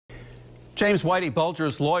James Whitey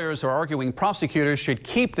Bulger's lawyers are arguing prosecutors should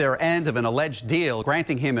keep their end of an alleged deal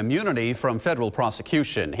granting him immunity from federal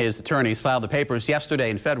prosecution. His attorneys filed the papers yesterday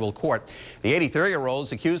in federal court. The 83-year-old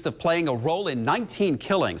is accused of playing a role in 19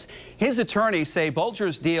 killings. His attorneys say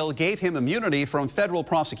Bulger's deal gave him immunity from federal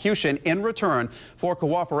prosecution in return for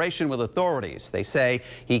cooperation with authorities. They say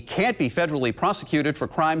he can't be federally prosecuted for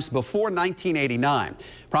crimes before 1989.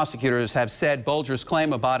 Prosecutors have said Bulger's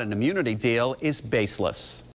claim about an immunity deal is baseless.